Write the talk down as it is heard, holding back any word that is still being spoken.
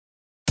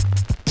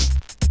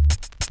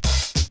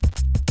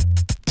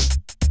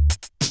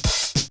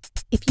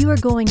If you are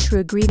going through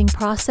a grieving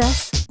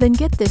process, then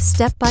get this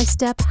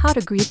step-by-step How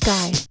to Grieve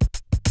guide.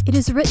 It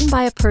is written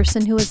by a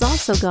person who has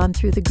also gone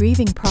through the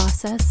grieving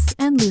process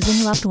and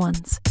losing loved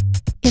ones.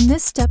 In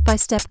this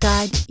step-by-step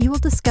guide, you will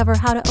discover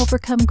how to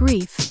overcome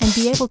grief and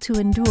be able to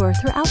endure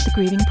throughout the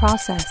grieving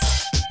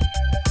process.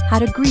 How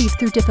to grieve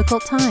through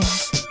difficult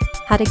times.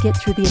 How to get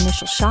through the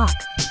initial shock.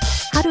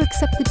 How to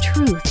accept the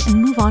truth and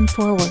move on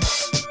forward.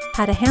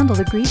 How to handle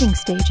the grieving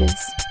stages.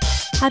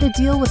 How to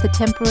deal with the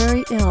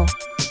temporary ill.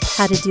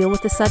 How to deal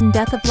with the sudden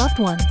death of loved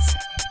ones.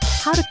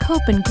 How to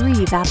cope and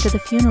grieve after the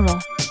funeral.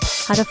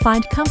 How to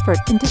find comfort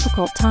in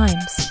difficult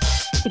times.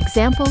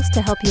 Examples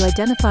to help you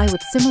identify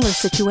with similar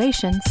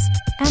situations,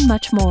 and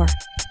much more.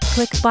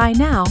 Click Buy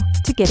Now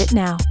to get it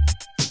now.